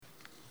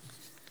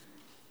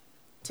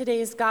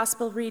Today's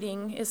gospel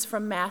reading is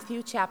from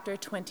Matthew chapter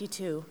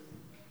 22.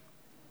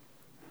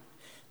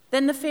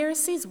 Then the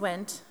Pharisees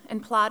went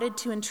and plotted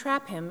to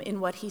entrap him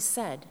in what he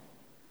said.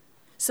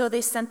 So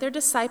they sent their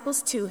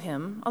disciples to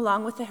him,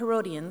 along with the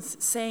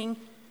Herodians, saying,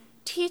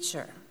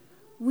 "Teacher,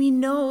 we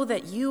know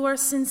that you are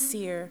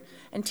sincere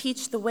and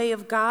teach the way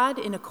of God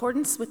in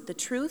accordance with the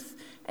truth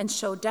and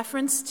show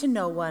deference to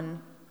no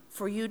one,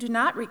 for you do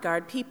not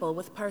regard people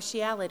with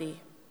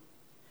partiality.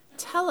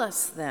 Tell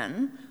us,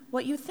 then,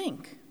 what you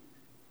think.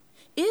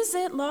 Is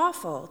it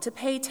lawful to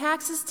pay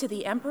taxes to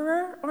the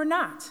emperor or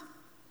not?"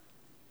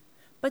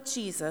 But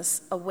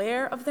Jesus,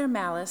 aware of their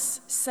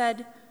malice,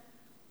 said,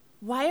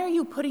 "Why are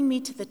you putting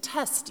me to the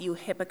test, you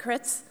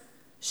hypocrites?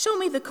 Show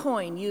me the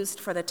coin used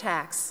for the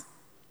tax."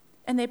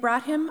 And they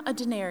brought him a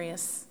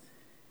denarius.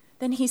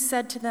 Then he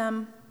said to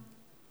them,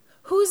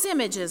 "Whose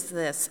image is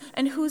this,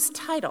 and whose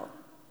title?"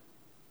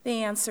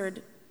 They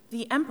answered,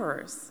 "The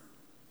emperor's."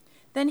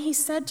 Then he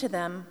said to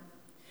them,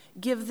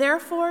 "Give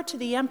therefore to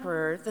the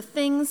emperor the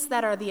things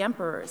that are the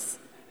emperor's,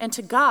 and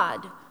to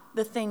God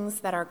the things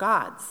that are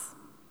God's."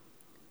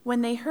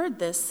 When they heard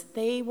this,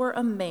 they were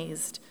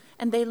amazed,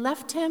 and they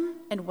left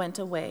him and went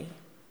away.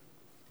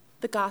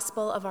 The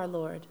Gospel of our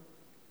Lord.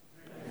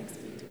 Thanks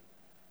be to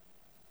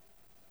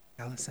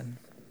Allison,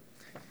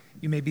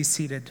 you may be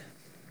seated.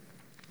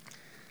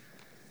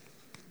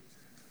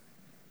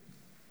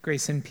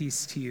 Grace and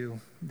peace to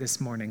you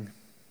this morning.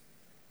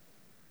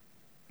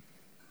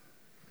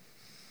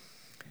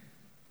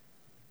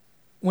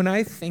 When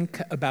I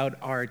think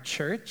about our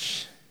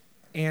church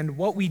and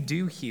what we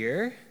do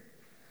here,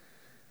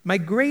 my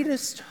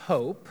greatest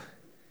hope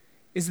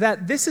is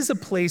that this is a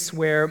place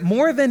where,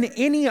 more than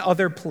any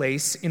other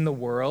place in the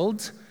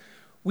world,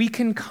 we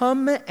can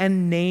come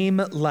and name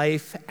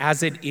life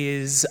as it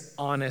is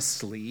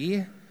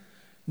honestly,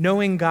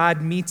 knowing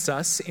God meets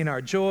us in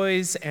our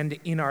joys and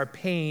in our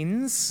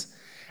pains,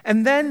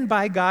 and then,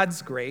 by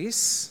God's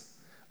grace,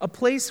 a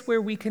place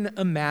where we can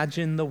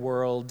imagine the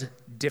world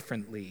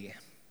differently,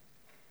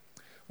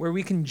 where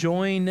we can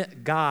join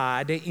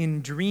God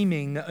in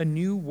dreaming a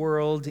new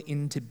world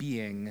into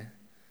being.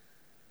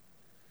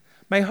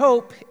 My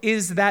hope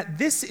is that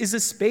this is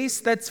a space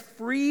that's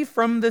free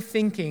from the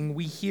thinking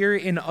we hear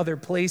in other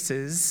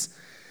places,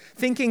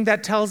 thinking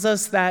that tells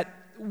us that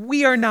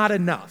we are not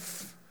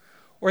enough,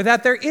 or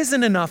that there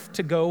isn't enough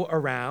to go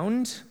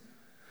around,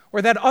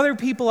 or that other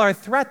people are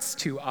threats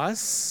to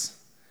us,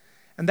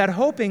 and that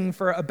hoping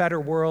for a better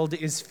world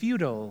is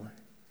futile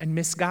and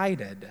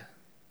misguided.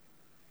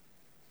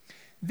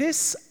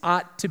 This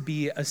ought to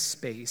be a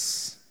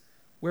space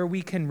where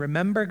we can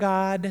remember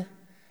God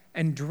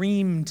and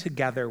dream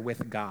together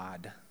with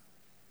God.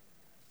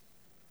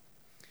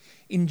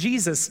 In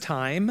Jesus'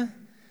 time,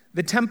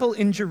 the temple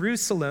in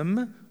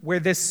Jerusalem, where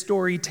this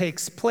story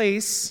takes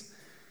place,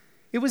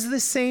 it was the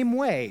same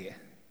way.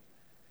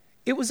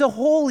 It was a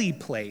holy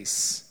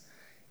place.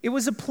 It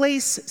was a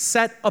place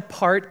set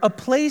apart, a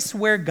place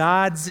where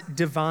God's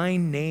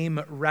divine name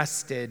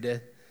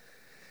rested.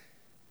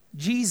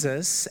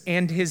 Jesus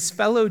and his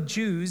fellow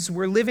Jews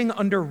were living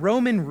under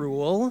Roman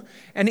rule,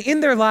 and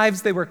in their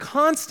lives they were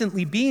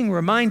constantly being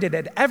reminded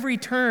at every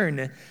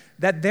turn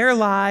that their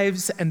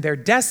lives and their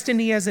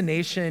destiny as a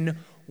nation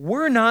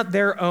were not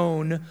their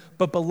own,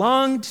 but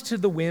belonged to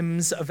the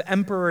whims of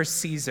Emperor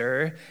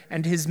Caesar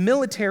and his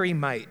military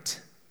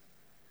might.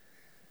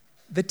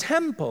 The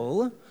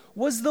temple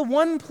was the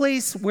one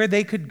place where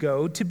they could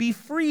go to be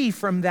free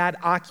from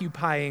that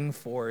occupying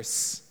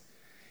force.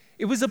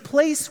 It was a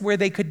place where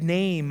they could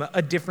name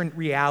a different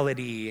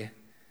reality.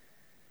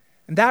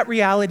 And that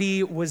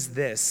reality was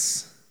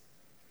this: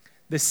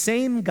 the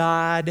same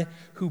God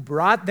who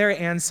brought their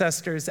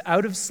ancestors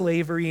out of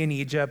slavery in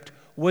Egypt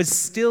was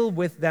still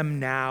with them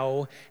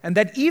now, and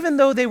that even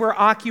though they were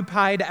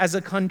occupied as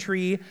a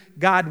country,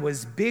 God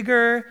was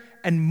bigger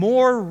and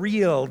more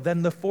real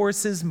than the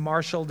forces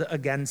marshaled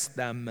against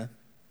them.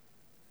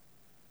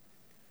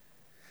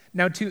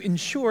 Now, to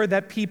ensure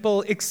that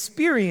people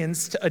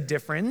experienced a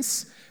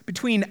difference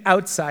between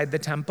outside the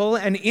temple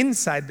and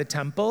inside the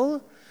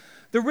temple,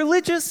 the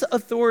religious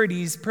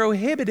authorities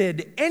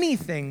prohibited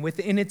anything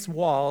within its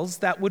walls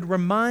that would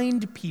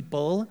remind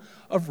people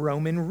of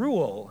Roman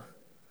rule.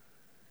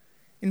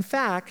 In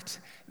fact,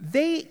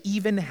 they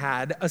even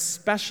had a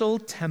special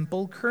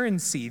temple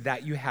currency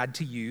that you had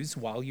to use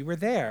while you were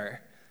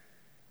there.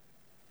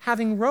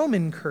 Having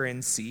Roman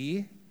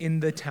currency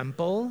in the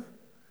temple,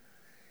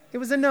 it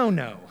was a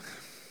no-no.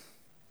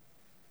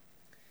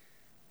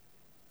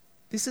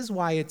 This is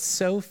why it's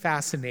so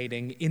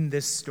fascinating in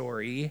this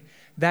story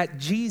that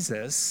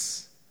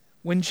Jesus,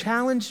 when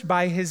challenged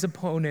by his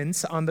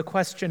opponents on the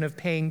question of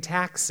paying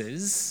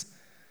taxes,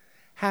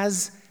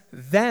 has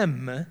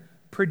them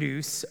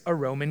produce a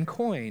Roman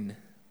coin.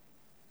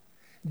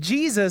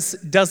 Jesus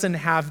doesn't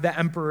have the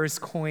emperor's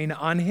coin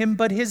on him,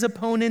 but his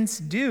opponents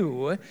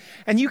do.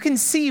 And you can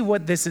see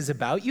what this is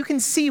about. You can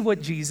see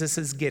what Jesus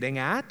is getting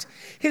at.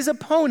 His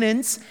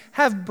opponents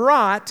have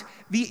brought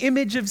the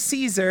image of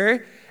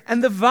Caesar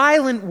and the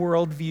violent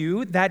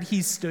worldview that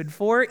he stood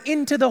for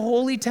into the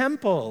holy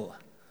temple.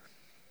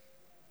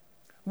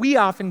 We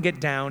often get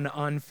down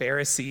on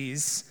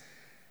Pharisees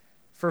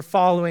for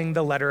following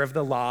the letter of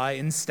the law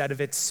instead of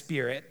its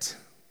spirit.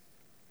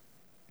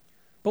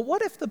 But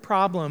what if the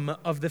problem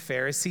of the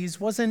Pharisees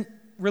wasn't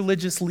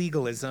religious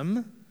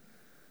legalism,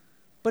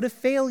 but a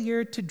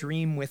failure to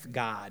dream with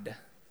God?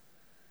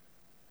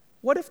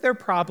 What if their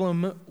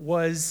problem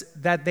was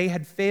that they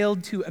had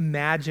failed to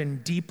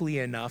imagine deeply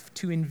enough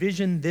to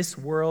envision this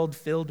world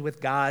filled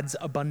with God's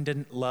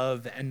abundant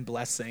love and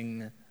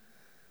blessing?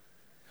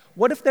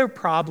 What if their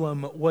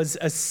problem was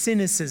a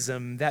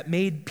cynicism that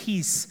made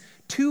peace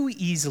too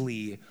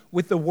easily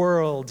with the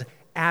world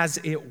as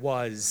it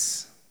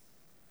was?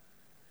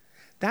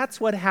 That's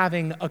what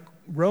having a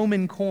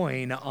Roman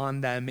coin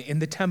on them in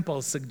the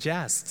temple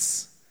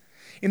suggests.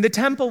 In the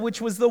temple,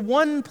 which was the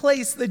one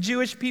place the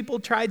Jewish people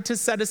tried to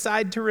set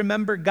aside to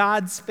remember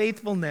God's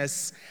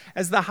faithfulness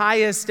as the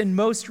highest and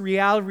most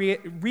real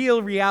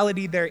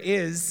reality there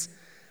is,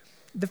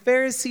 the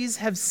Pharisees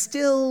have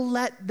still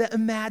let the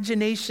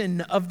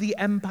imagination of the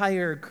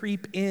empire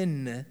creep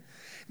in.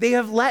 They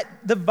have let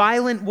the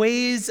violent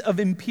ways of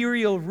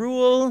imperial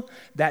rule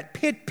that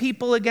pit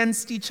people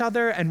against each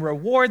other and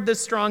reward the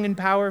strong and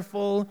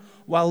powerful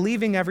while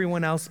leaving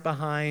everyone else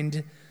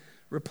behind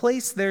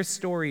replace their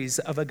stories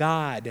of a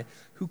God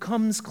who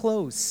comes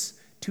close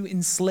to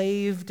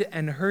enslaved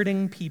and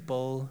hurting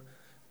people,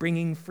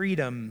 bringing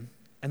freedom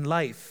and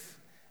life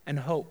and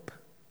hope.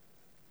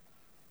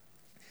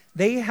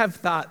 They have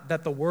thought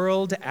that the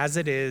world as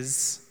it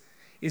is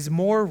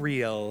more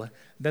real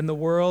than the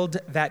world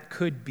that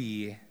could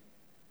be,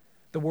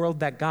 the world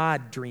that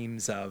God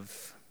dreams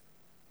of.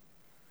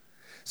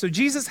 So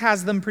Jesus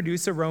has them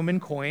produce a Roman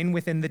coin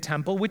within the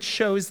temple, which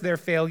shows their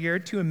failure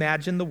to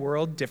imagine the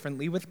world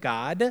differently with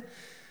God.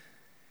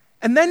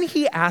 And then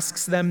he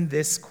asks them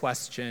this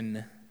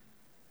question: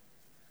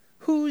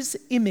 whose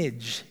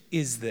image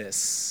is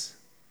this?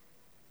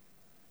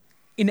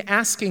 In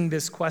asking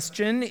this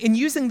question, in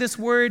using this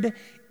word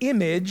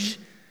image,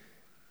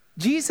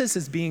 Jesus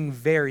is being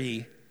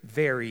very,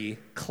 very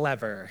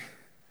clever.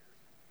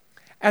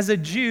 As a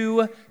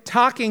Jew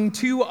talking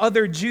to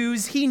other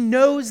Jews, he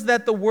knows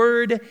that the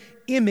word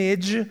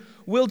image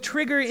will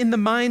trigger in the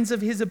minds of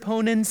his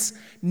opponents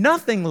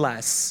nothing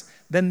less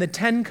than the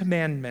 10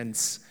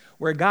 Commandments,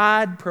 where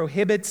God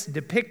prohibits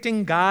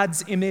depicting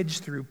God's image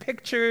through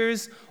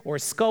pictures or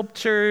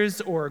sculptures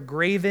or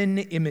graven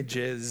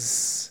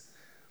images.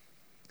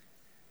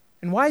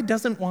 And why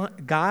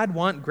doesn't God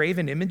want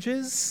graven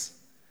images?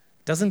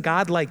 Doesn't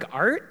God like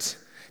art?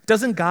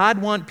 Doesn't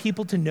God want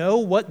people to know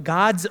what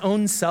God's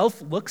own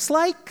self looks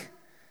like?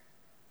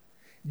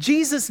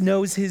 Jesus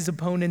knows his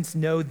opponents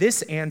know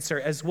this answer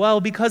as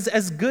well, because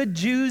as good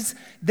Jews,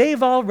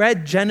 they've all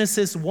read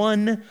Genesis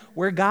 1,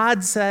 where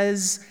God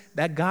says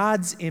that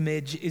God's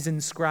image is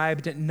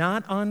inscribed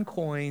not on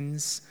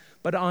coins,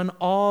 but on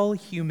all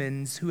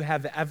humans who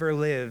have ever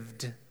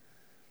lived.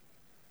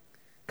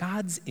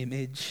 God's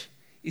image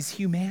is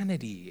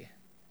humanity.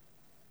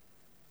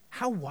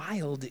 How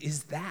wild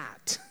is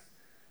that?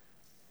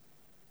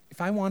 If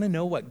I want to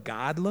know what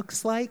God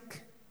looks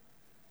like,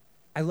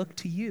 I look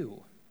to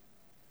you.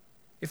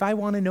 If I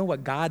want to know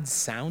what God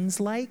sounds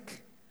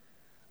like,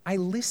 I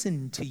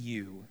listen to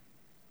you.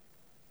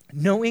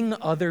 Knowing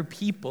other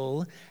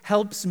people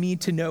helps me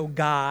to know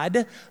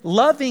God.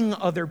 Loving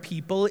other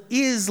people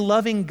is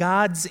loving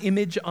God's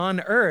image on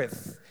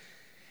earth.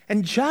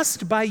 And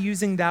just by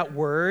using that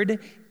word,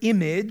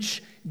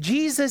 image,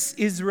 Jesus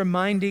is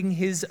reminding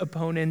his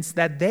opponents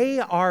that they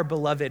are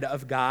beloved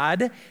of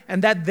God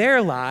and that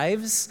their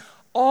lives,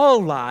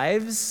 all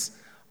lives,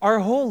 are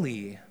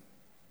holy.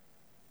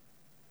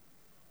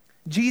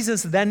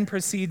 Jesus then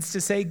proceeds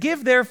to say,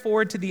 "Give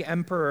therefore to the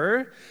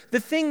emperor the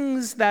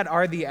things that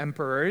are the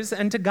emperor's,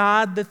 and to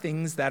God the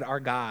things that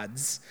are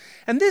God's."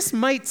 And this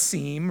might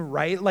seem,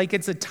 right, like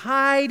it's a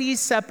tidy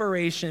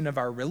separation of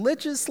our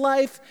religious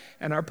life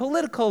and our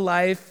political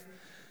life.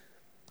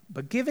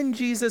 But given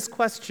Jesus'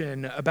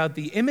 question about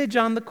the image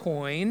on the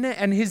coin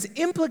and his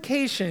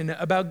implication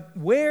about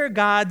where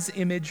God's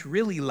image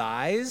really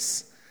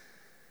lies,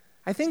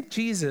 I think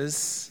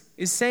Jesus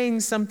is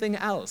saying something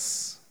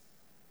else.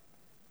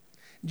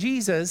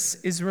 Jesus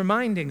is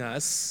reminding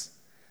us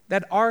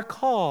that our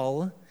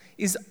call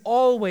is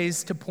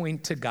always to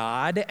point to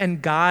God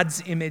and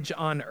God's image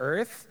on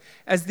earth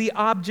as the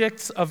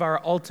objects of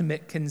our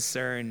ultimate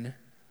concern.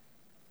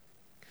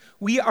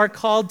 We are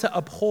called to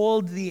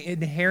uphold the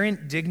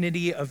inherent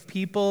dignity of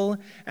people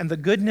and the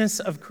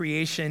goodness of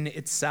creation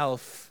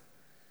itself.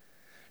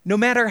 No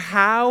matter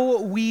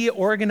how we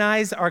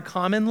organize our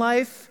common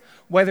life,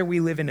 whether we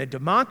live in a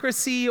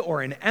democracy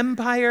or an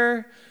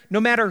empire, no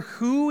matter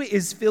who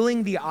is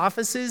filling the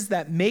offices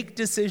that make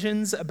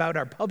decisions about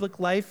our public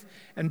life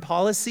and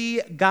policy,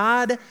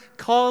 God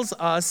calls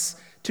us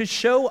to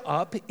show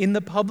up in the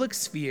public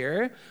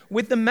sphere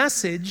with the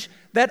message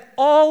that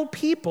all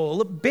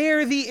people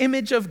bear the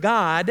image of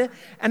God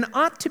and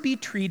ought to be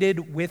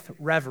treated with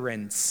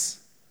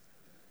reverence.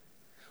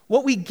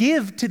 What we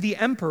give to the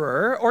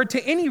emperor or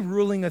to any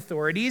ruling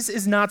authorities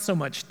is not so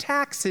much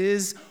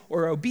taxes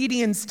or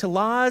obedience to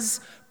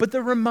laws, but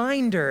the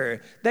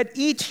reminder that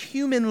each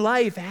human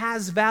life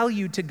has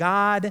value to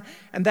God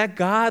and that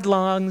God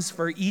longs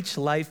for each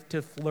life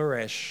to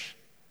flourish.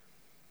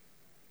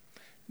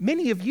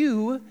 Many of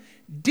you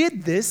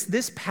did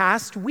this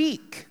past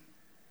week.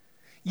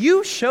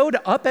 You showed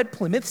up at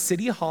Plymouth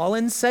City Hall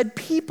and said,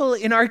 people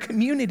in our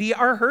community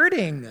are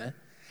hurting.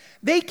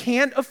 They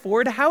can't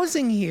afford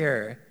housing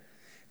here.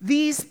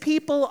 These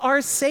people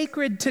are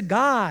sacred to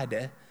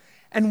God.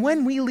 And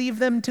when we leave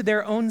them to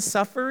their own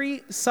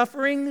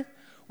suffering,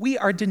 we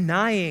are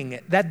denying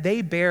that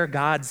they bear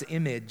God's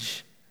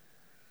image.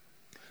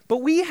 But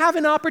we have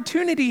an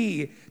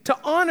opportunity to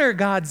honor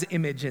God's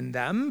image in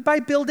them by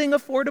building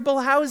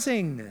affordable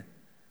housing.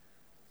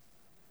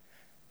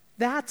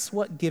 That's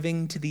what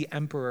giving to the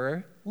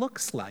emperor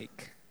looks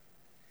like.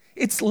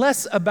 It's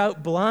less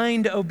about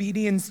blind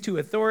obedience to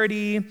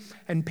authority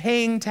and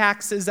paying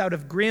taxes out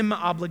of grim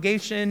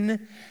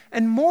obligation,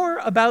 and more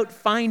about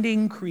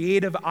finding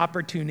creative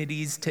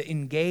opportunities to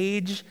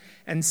engage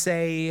and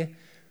say,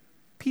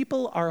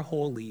 people are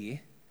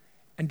holy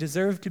and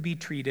deserve to be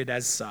treated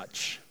as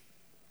such.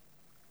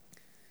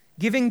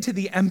 Giving to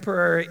the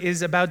emperor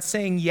is about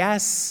saying,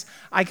 yes,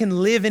 I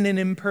can live in an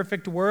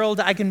imperfect world.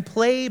 I can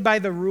play by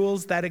the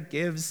rules that it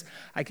gives.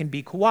 I can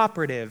be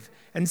cooperative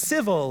and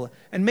civil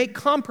and make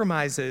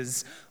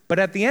compromises. But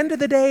at the end of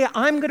the day,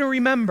 I'm going to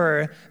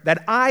remember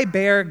that I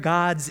bear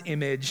God's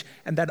image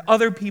and that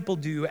other people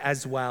do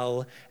as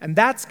well. And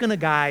that's going to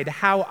guide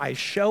how I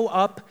show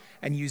up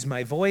and use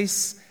my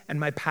voice and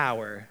my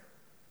power.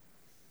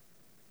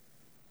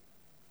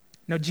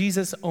 Now,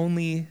 Jesus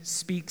only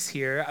speaks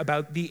here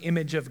about the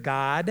image of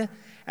God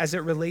as it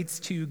relates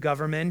to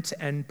government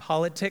and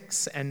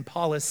politics and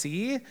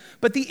policy,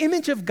 but the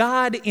image of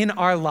God in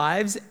our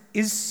lives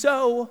is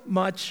so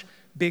much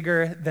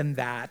bigger than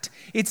that.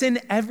 It's in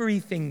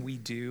everything we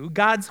do.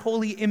 God's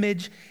holy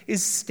image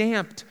is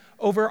stamped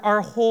over our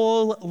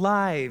whole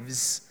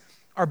lives,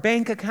 our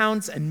bank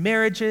accounts and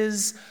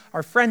marriages,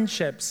 our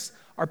friendships,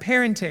 our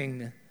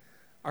parenting,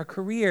 our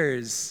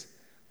careers,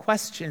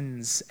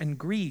 questions, and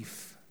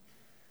grief.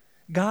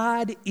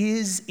 God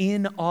is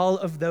in all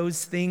of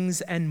those things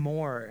and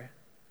more.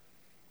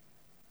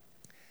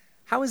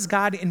 How is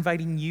God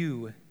inviting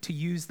you to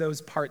use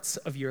those parts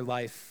of your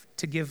life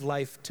to give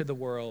life to the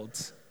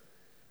world?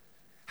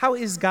 How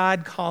is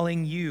God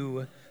calling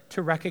you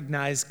to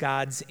recognize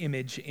God's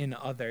image in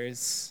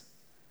others?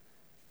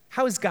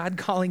 How is God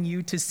calling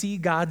you to see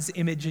God's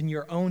image in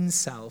your own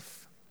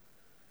self?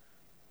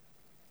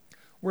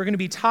 We're going to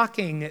be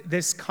talking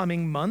this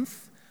coming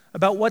month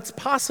about what's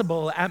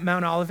possible at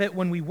Mount Olivet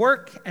when we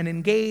work and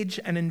engage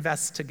and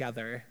invest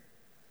together.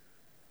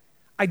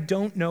 I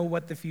don't know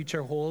what the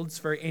future holds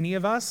for any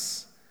of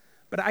us,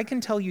 but I can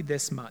tell you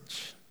this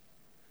much.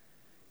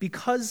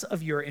 Because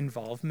of your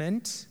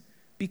involvement,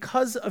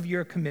 because of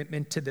your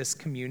commitment to this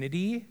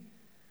community,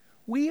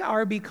 we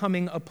are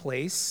becoming a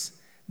place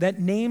that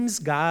names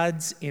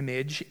God's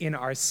image in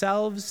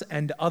ourselves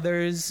and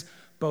others,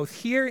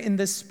 both here in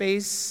this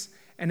space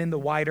and in the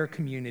wider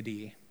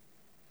community.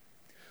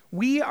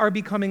 We are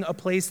becoming a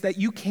place that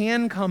you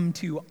can come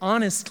to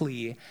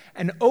honestly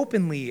and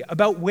openly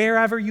about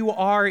wherever you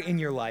are in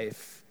your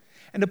life,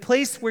 and a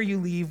place where you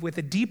leave with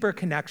a deeper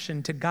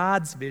connection to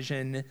God's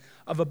vision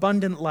of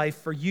abundant life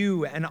for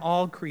you and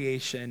all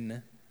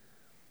creation.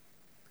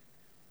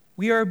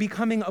 We are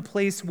becoming a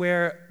place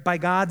where, by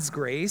God's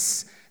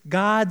grace,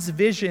 God's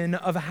vision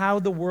of how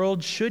the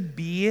world should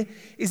be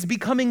is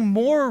becoming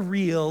more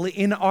real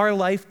in our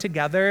life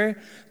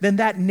together than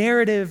that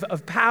narrative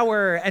of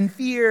power and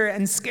fear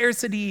and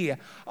scarcity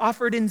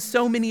offered in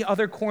so many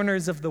other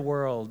corners of the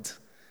world.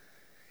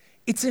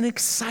 It's an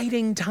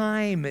exciting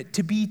time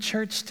to be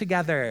church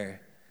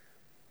together.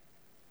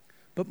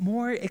 But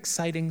more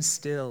exciting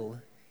still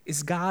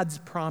is God's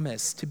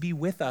promise to be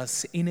with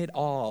us in it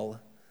all,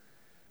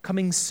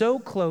 coming so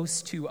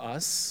close to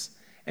us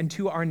and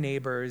to our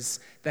neighbors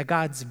that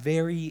God's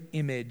very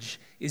image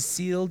is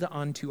sealed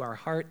onto our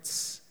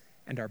hearts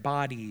and our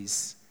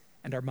bodies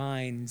and our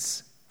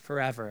minds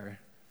forever.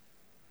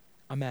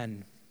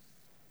 Amen.